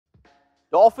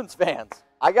Dolphins fans,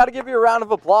 I got to give you a round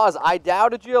of applause. I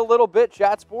doubted you a little bit,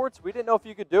 Chat Sports. We didn't know if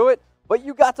you could do it, but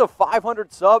you got to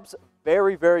 500 subs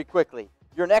very, very quickly.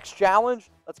 Your next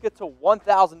challenge, let's get to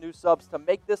 1,000 new subs to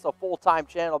make this a full-time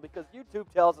channel because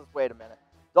YouTube tells us, wait a minute,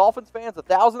 Dolphins fans,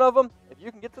 1,000 of them, if you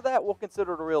can get to that, we'll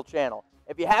consider it a real channel.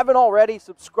 If you haven't already,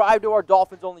 subscribe to our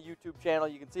Dolphins-only YouTube channel.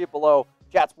 You can see it below,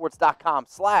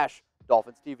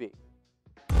 chatsports.com/DolphinsTV.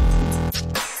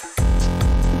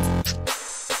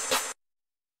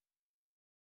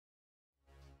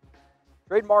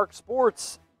 Trademark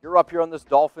Sports, you're up here on this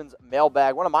Dolphins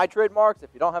mailbag. One of my trademarks, if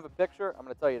you don't have a picture, I'm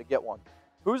going to tell you to get one.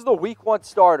 Who's the Week 1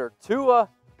 starter, Tua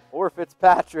or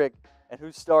Fitzpatrick, and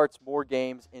who starts more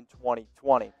games in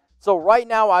 2020? So right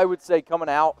now, I would say coming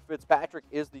out, Fitzpatrick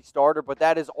is the starter, but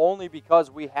that is only because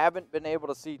we haven't been able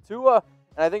to see Tua,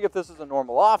 and I think if this is a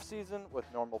normal offseason with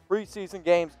normal preseason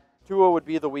games, Tua would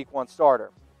be the Week 1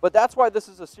 starter. But that's why this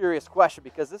is a serious question,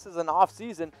 because this is an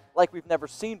offseason like we've never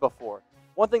seen before.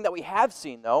 One thing that we have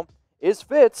seen, though, is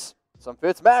some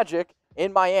Fitz magic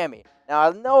in Miami. Now, I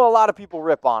know a lot of people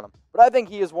rip on him, but I think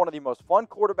he is one of the most fun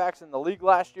quarterbacks in the league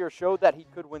last year, showed that he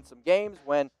could win some games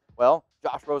when, well,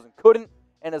 Josh Rosen couldn't.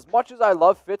 And as much as I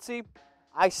love Fitzy,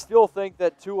 I still think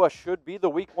that Tua should be the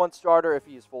Week 1 starter if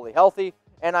he is fully healthy,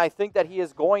 and I think that he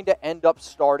is going to end up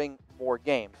starting more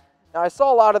games. Now, I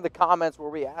saw a lot of the comments where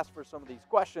we asked for some of these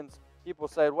questions. People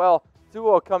said, well,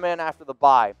 Tua will come in after the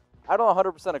bye. I don't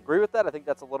 100% agree with that. I think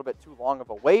that's a little bit too long of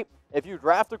a wait. If you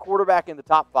draft a quarterback in the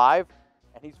top 5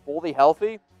 and he's fully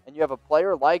healthy and you have a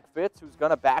player like Fitz who's going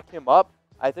to back him up,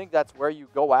 I think that's where you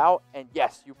go out and,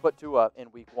 yes, you put Tua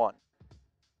in Week 1.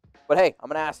 But, hey, I'm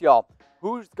going to ask y'all,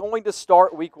 who's going to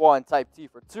start Week 1? Type T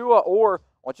for Tua, or I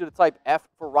want you to type F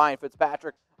for Ryan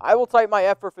Fitzpatrick. I will type my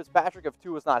F for Fitzpatrick if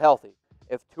Tua's not healthy.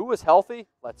 If Tua's healthy,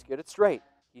 let's get it straight.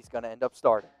 He's going to end up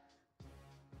starting.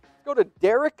 Let's go to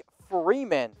Derek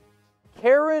Freeman.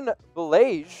 Kalen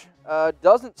Ballage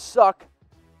doesn't suck.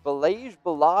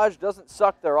 Ballage doesn't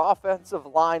suck. Their offensive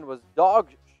line was dog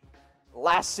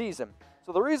last season.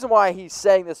 So the reason why he's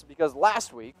saying this is because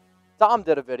last week, Tom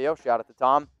did a video, shout out to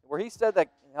Tom, where he said that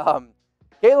Kalen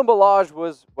Ballage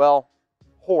was, well,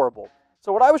 horrible.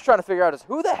 So what I was trying to figure out is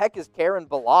who the heck is Kalen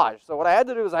Ballage? So what I had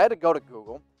to do is I had to go to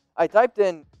Google. I typed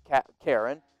in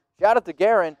Karen. Shout out to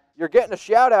Garen. You're getting a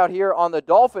shout out here on the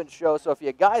Dolphins show. So if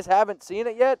you guys haven't seen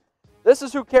it yet, this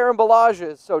is who Kalen Ballage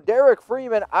is. So Derek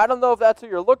Freeman, I don't know if that's who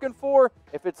you're looking for.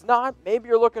 If it's not, maybe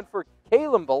you're looking for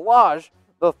Kalen Ballage,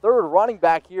 the third running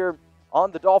back here on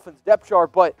the Dolphins depth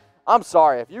chart. But I'm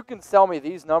sorry, if you can tell me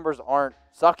these numbers aren't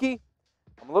sucky,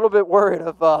 I'm a little bit worried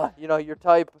of your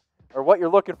type or what you're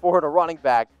looking for in a running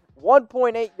back.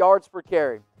 1.8 yards per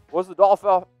carry. Was the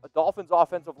Dolphins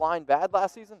offensive line bad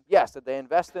last season? Yes. Did they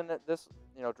invest in this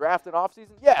draft and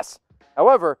offseason? Yes.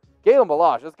 However, Kalen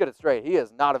Ballage, let's get it straight, he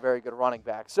is not a very good running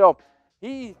back. So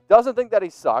he doesn't think that he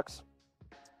sucks.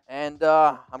 And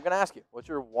I'm going to ask you, what's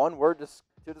your one word to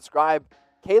describe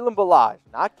Kalen Ballage?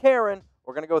 Not Karen.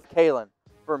 We're going to go with Kalen.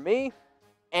 For me,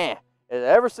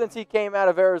 ever since he came out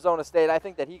of Arizona State, I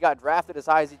think that he got drafted as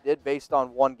high as he did based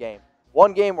on one game.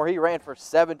 One game where he ran for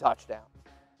 7 touchdowns.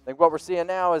 I think what we're seeing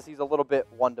now is he's a little bit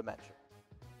one-dimensional.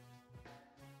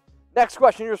 Next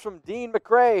question here is from Dean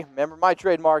McCrae. Remember my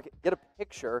trademark, get a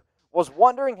picture. Was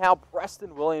wondering how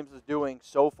Preston Williams is doing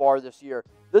so far this year.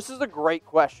 This is a great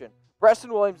question.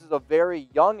 Preston Williams is a very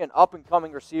young and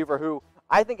up-and-coming receiver who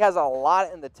I think has a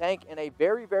lot in the tank and a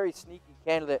very, very sneaky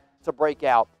candidate to break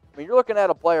out. I mean, you're looking at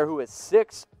a player who is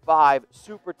 6'5",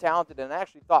 super talented, and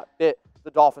actually thought fit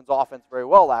the Dolphins' offense very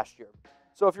well last year.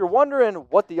 So if you're wondering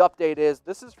what the update is,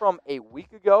 this is from a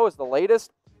week ago is the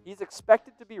latest. He's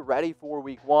expected to be ready for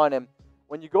Week 1, and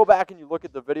when you go back and you look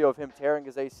at the video of him tearing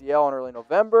his ACL in early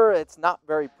November, it's not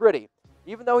very pretty.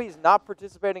 Even though he's not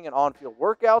participating in on-field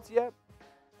workouts yet,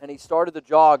 and he started the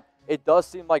jog, it does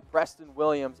seem like Preston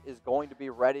Williams is going to be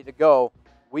ready to go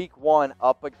Week 1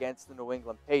 up against the New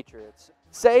England Patriots.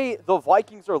 Say the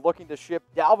Vikings are looking to ship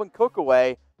Dalvin Cook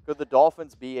away. Could the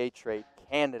Dolphins be a trade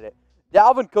candidate?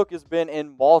 Dalvin Cook has been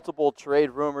in multiple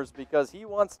trade rumors because he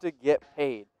wants to get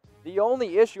paid. The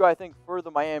only issue, I think, for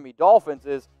the Miami Dolphins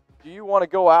is, do you want to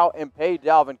go out and pay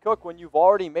Dalvin Cook when you've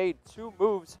already made 2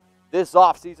 moves this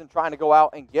offseason trying to go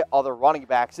out and get other running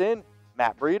backs in,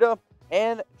 Matt Breida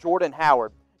and Jordan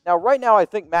Howard? Now, right now, I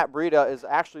think Matt Breida is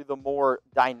actually the more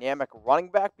dynamic running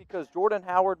back because Jordan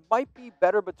Howard might be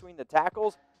better between the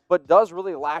tackles, but does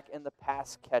really lack in the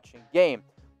pass-catching game.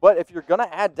 But if you're going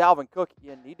to add Dalvin Cook,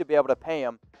 you need to be able to pay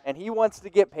him, and he wants to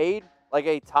get paid like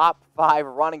a top 5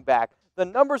 running back. The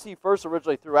numbers he first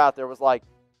originally threw out there was like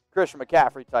Christian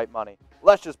McCaffrey type money.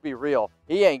 let's just be real.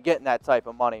 He ain't getting that type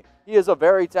of money. He is a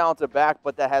very talented back,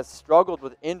 but that has struggled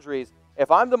with injuries.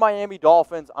 If I'm the Miami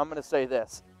Dolphins, I'm going to say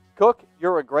this. Cook,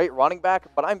 you're a great running back,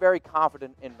 but I'm very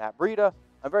confident in Matt Breida.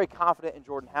 I'm very confident in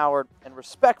Jordan Howard, and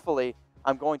respectfully,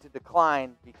 I'm going to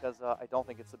decline because I don't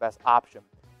think it's the best option.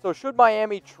 So should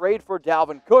Miami trade for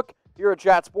Dalvin Cook here at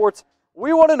Chat Sports?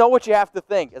 We want to know what you have to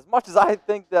think. As much as I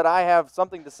think that I have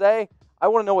something to say, I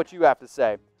want to know what you have to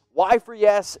say. Y for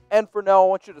yes, N for no. I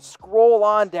want you to scroll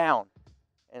on down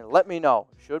and let me know,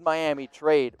 should Miami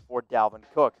trade for Dalvin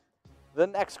Cook? The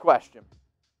next question.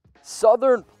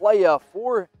 Southern Playa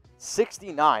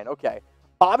 469. Okay.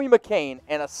 Bobby McCain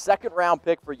and a second-round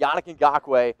pick for Yannick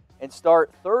Ngakoue and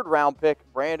start third-round pick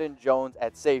Brandon Jones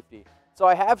at safety. So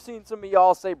I have seen some of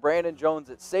y'all say Brandon Jones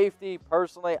at safety.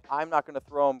 Personally, I'm not going to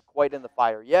throw him quite in the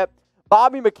fire yet.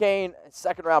 Bobby McCain,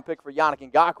 second-round pick for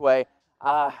Yannick Ngakoue.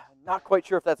 Not quite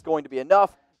sure if that's going to be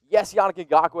enough. Yes, Yannick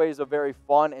Ngakoue is a very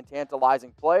fun and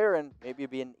tantalizing player, and maybe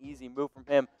it'd be an easy move from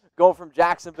him. Going from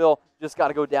Jacksonville, just got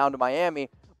to go down to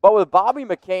Miami. But with Bobby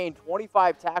McCain,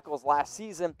 25 tackles last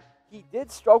season, he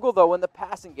did struggle, though, in the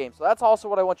passing game. So that's also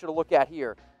what I want you to look at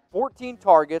here. 14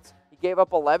 targets. He gave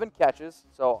up 11 catches,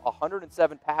 so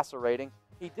 107 passer rating.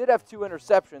 He did have 2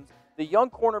 interceptions. The young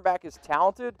cornerback is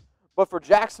talented, but for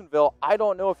Jacksonville, I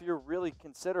don't know if you really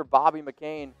consider Bobby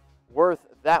McCain worth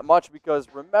that much because,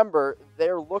 remember,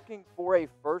 they're looking for a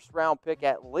first-round pick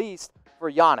at least for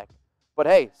Yannick. But,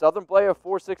 hey, Southern Playa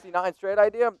 469 straight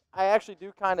idea, I actually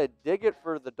do kind of dig it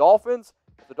for the Dolphins.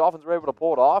 If the Dolphins were able to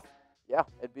pull it off, yeah,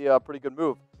 it'd be a pretty good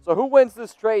move. So who wins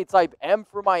this trade? Type M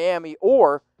for Miami,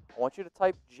 or I want you to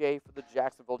type J for the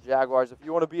Jacksonville Jaguars. If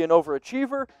you want to be an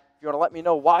overachiever, if you want to let me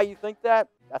know why you think that,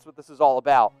 that's what this is all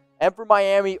about. M for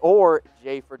Miami or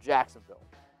J for Jacksonville.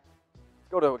 Let's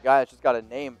go to a guy that's just got a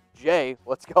name, Jay.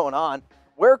 What's going on?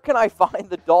 Where can I find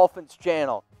the Dolphins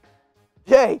channel?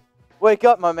 Jay, wake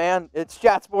up, my man. It's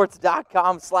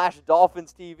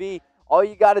chatsports.com/DolphinsTV. All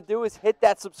you got to do is hit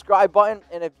that subscribe button,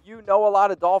 and if you know a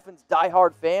lot of Dolphins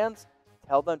diehard fans,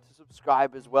 tell them to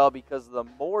subscribe as well because the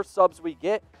more subs we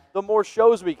get, the more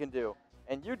shows we can do.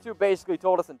 And YouTube basically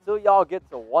told us until y'all get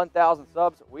to 1,000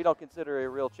 subs, we don't consider it a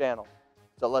real channel.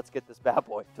 So let's get this bad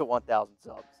boy to 1,000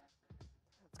 subs.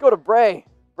 Let's go to Bray.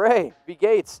 Bray, B.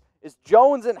 Gates. Is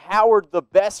Jones and Howard the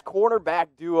best cornerback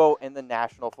duo in the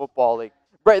National Football League?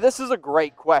 Bray, this is a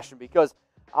great question because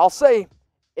I'll say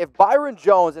if Byron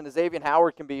Jones and Xavier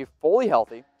Howard can be fully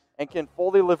healthy and can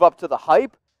fully live up to the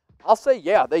hype, I'll say,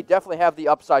 yeah, they definitely have the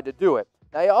upside to do it.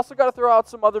 Now, you also got to throw out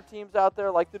some other teams out there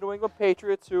like the New England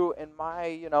Patriots who, in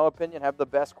my opinion, have the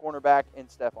best cornerback in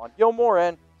Stephon Gilmore,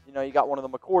 and you got one of the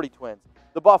McCourty twins.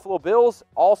 The Buffalo Bills,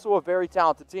 also a very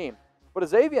talented team. But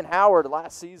Xavier Howard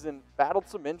last season battled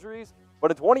some injuries,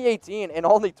 but in 2018, in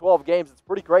only 12 games, it's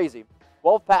pretty crazy.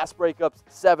 12 pass breakups,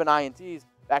 7 INTs.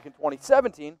 Back in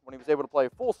 2017, when he was able to play a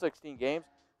full 16 games,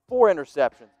 4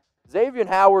 interceptions. Xavier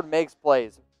Howard makes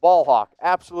plays. Ball hawk,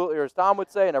 absolutely, or as Tom would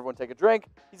say, and everyone take a drink,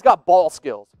 he's got ball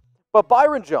skills. But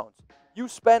Byron Jones, you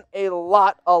spent a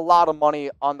lot of money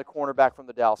on the cornerback from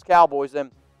the Dallas Cowboys, and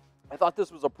I thought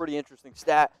this was a pretty interesting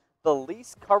stat. The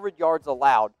least covered yards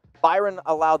allowed. Byron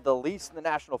allowed the least in the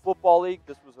National Football League.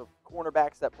 This was of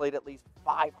cornerbacks that played at least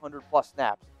 500-plus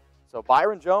snaps. So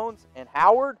Byron Jones and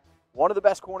Howard, one of the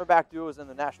best cornerback duos in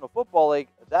the National Football League.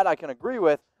 That I can agree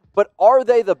with. But are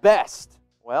they the best?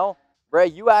 Well, Bray,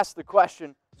 you asked the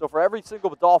question. So for every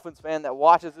single Dolphins fan that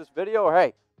watches this video, or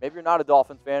hey, maybe you're not a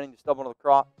Dolphins fan and you stumbled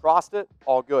across it,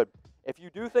 all good. If you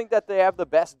do think that they have the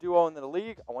best duo in the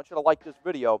league, I want you to like this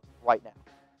video right now.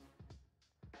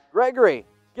 Gregory,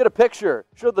 get a picture.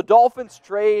 Should the Dolphins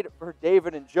trade for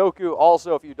David Njoku?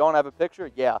 Also, if you don't have a picture,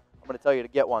 yeah, I'm going to tell you to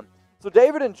get one. So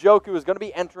David Njoku is going to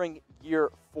be entering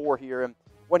year 4 here. And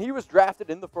when he was drafted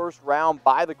in the first round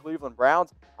by the Cleveland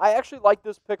Browns, I actually like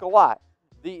this pick a lot.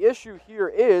 The issue here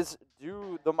is,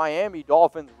 do the Miami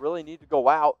Dolphins really need to go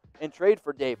out and trade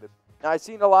for David? Now, I've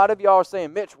seen a lot of y'all are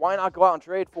saying, Mitch, why not go out and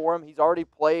trade for him? He's already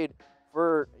played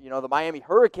for, the Miami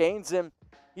Hurricanes, and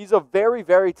he's a very,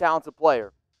 very talented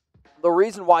player. The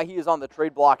reason why he is on the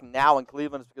trade block now in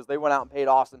Cleveland is because they went out and paid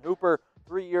Austin Hooper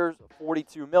 3 years,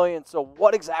 $42 million. So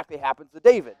what exactly happens to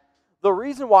David? The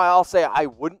reason why I'll say I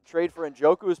wouldn't trade for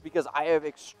Njoku is because I have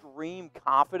extreme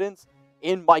confidence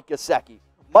in Mike Gesicki.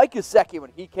 Mike Gesicki,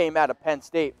 when he came out of Penn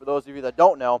State, for those of you that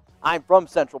don't know, I'm from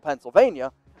Central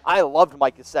Pennsylvania. I loved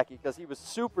Mike Gesicki because he was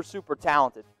super, super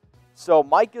talented. So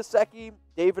Mike Gesicki,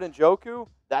 David Njoku,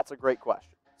 that's a great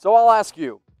question. So I'll ask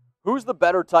you, who's the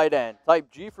better tight end?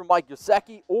 Type G for Mike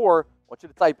Gesicki, or I want you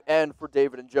to type N for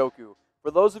David Njoku.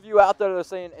 For those of you out there that are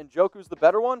saying Njoku's the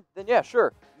better one, then yeah,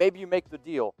 sure, maybe you make the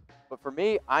deal. But for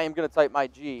me, I am going to type my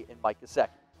G in Mike Gesicki.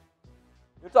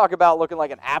 You talk about looking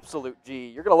like an absolute G.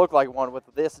 You're going to look like one with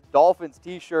this Dolphins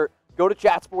t-shirt. Go to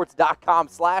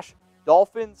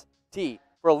chatsports.com/DolphinsT.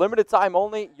 For a limited time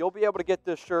only, you'll be able to get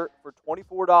this shirt for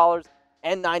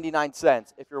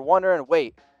 $24.99. If you're wondering,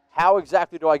 wait, how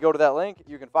exactly do I go to that link?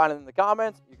 You can find it in the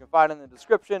comments. You can find it in the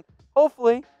description.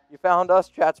 Hopefully, you found us,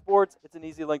 Chat Sports. It's an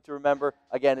easy link to remember.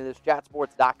 Again, it is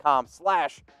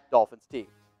chatsports.com/DolphinsT.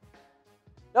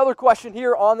 Another question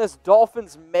here on this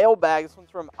Dolphins mailbag. This one's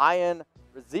from Ian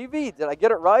Razivi. Did I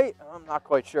get it right? I'm not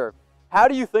quite sure. How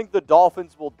do you think the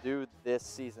Dolphins will do this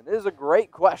season? It is a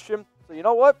great question. So you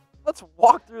know what? Let's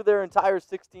walk through their entire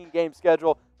 16-game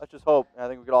schedule. Let's just hope, and I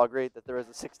think we could all agree that there is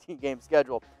a 16-game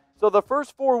schedule. So the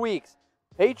first 4 weeks,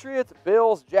 Patriots,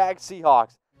 Bills, Jags,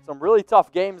 Seahawks. Some really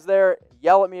tough games there.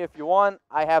 Yell at me if you want.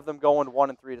 I have them going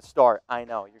 1-3 to start. I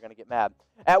know, you're going to get mad.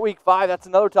 At week 5, that's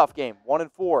another tough game,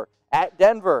 1-4. At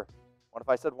Denver, what if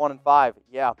I said 1-5?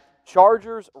 Yeah.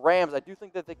 Chargers, Rams. I do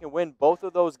think that they can win both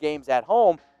of those games at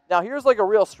home. Now, here's like a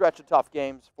real stretch of tough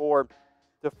games to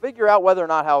figure out whether or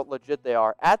not how legit they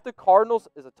are. At the Cardinals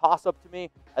is a toss-up to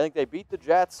me. I think they beat the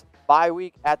Jets. Bye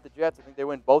week at the Jets. I think they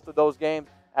win both of those games.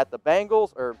 At the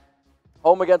Bengals, or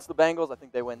home against the Bengals, I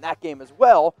think they win that game as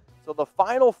well. So the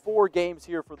final 4 games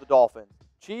here for the Dolphins.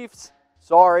 Chiefs,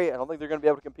 sorry, I don't think they're going to be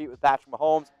able to compete with Patrick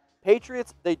Mahomes.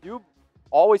 Patriots, they do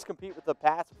always compete with the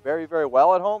Pats very, very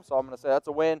well at home, so I'm going to say that's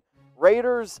a win.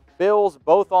 Raiders, Bills,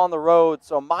 both on the road.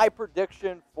 So my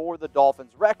prediction for the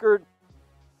Dolphins record,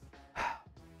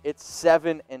 it's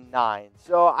 7-9.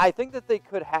 So I think that they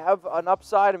could have an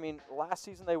upside. I mean, last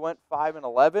season they went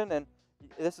 5-11, and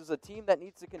this is a team that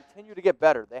needs to continue to get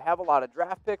better. They have a lot of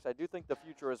draft picks. I do think the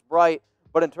future is bright.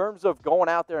 But in terms of going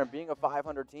out there and being a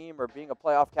 500 team or being a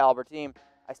playoff caliber team,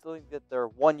 I still think that they're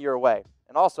 1 year away.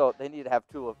 And also, they need to have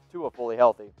Tua fully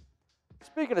healthy.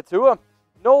 Speaking of Tua,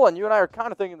 Nolan, you and I are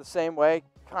kind of thinking the same way.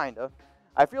 Kind of.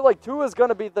 I feel like Tua is going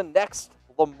to be the next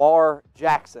Lamar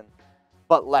Jackson,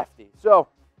 but lefty. So,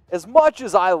 as much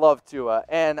as I love Tua,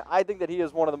 and I think that he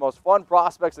is one of the most fun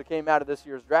prospects that came out of this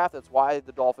year's draft, that's why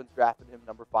the Dolphins drafted him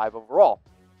number 5 overall.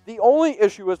 The only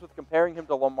issue is with comparing him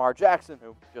to Lamar Jackson,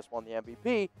 who just won the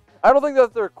MVP. I don't think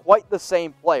that they're quite the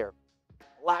same player.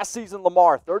 Last season,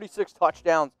 Lamar, 36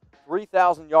 touchdowns,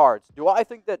 3,000 yards. Do I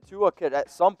think that Tua could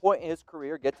at some point in his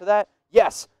career get to that?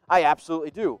 Yes, I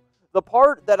absolutely do. The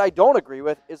part that I don't agree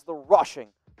with is the rushing,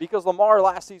 because Lamar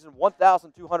last season,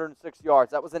 1,206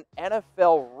 yards. That was an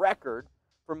NFL record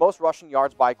for most rushing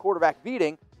yards by a quarterback,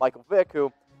 beating Michael Vick,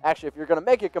 who, actually, if you're going to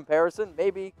make a comparison,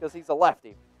 maybe because he's a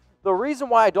lefty. The reason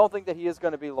why I don't think that he is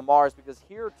going to be Lamar is because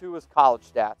here are his college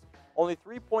stats. Only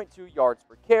 3.2 yards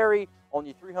per carry,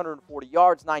 only 340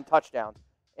 yards, 9 touchdowns.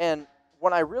 And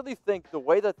when I really think the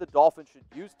way that the Dolphins should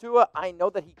use Tua, I know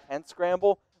that he can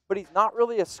scramble, but he's not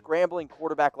really a scrambling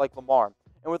quarterback like Lamar.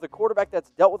 And with a quarterback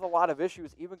that's dealt with a lot of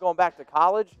issues, even going back to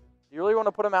college, do you really want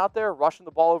to put him out there rushing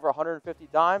the ball over 150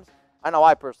 times? I know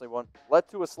I personally wouldn't. Let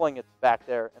Tua sling it back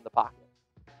there in the pocket.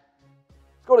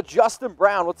 Let's go to Justin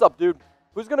Brown. What's up, dude?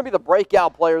 Who's going to be the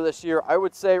breakout player this year? I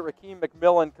would say Raheem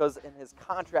McMillan because he's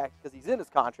in his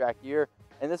contract year,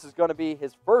 and this is going to be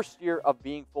his first year of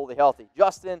being fully healthy.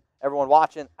 Justin, everyone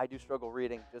watching, I do struggle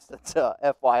reading, just as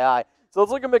FYI. So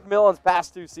let's look at McMillan's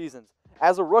past 2 seasons.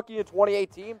 As a rookie in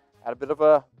 2018, had a bit of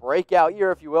a breakout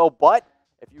year, if you will, but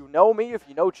if you know me, if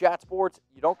you know Chat Sports,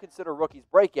 you don't consider rookies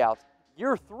breakouts.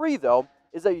 Year 3, though,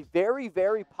 is a very,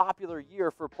 very popular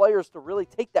year for players to really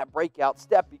take that breakout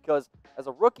step because as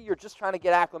a rookie, you're just trying to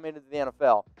get acclimated to the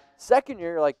NFL. Second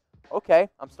year, you're like, okay,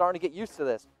 I'm starting to get used to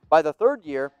this. By the 3rd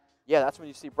year, yeah, that's when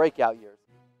you see breakout years.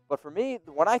 But for me,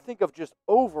 when I think of just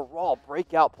overall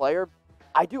breakout player,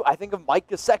 I think of Mike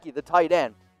Gesicki, the tight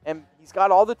end. And he's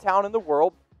got all the talent in the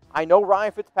world. I know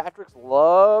Ryan Fitzpatrick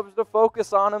loves to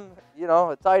focus on him,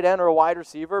 a tight end or a wide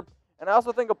receiver. And I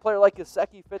also think a player like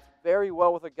Gesicki fits very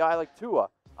well with a guy like Tua.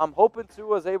 I'm hoping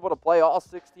Tua is able to play all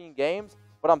 16 games,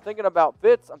 but I'm thinking about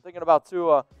Fitz. I'm thinking about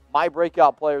Tua, my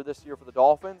breakout player this year for the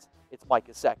Dolphins. It's Mike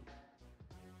Gesicki.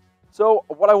 So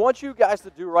what I want you guys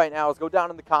to do right now is go down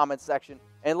in the comments section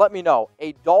and let me know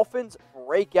a Dolphins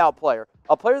breakout player,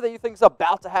 a player that you think is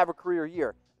about to have a career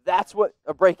year. That's what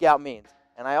a breakout means.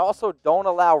 And I also don't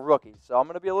allow rookies, so I'm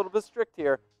going to be a little bit strict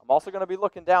here. I'm also going to be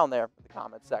looking down there in the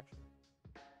comments section.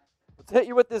 Let's hit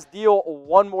you with this deal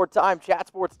one more time,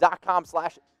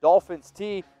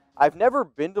 chatsports.com/DolphinsT. I've never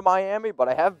been to Miami, but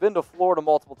I have been to Florida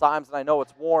multiple times, and I know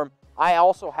it's warm. I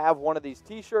also have one of these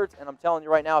T-shirts, and I'm telling you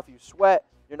right now, if you sweat,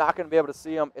 you're not going to be able to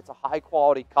see them. It's a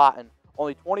high-quality cotton.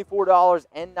 Only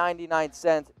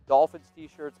 $24.99. Dolphins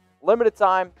T-shirts Limited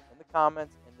time in the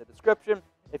comments, in the description.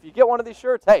 If you get one of these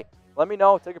shirts, hey, let me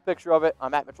know. Take a picture of it.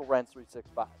 I'm at Mitchell Rents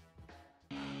 365.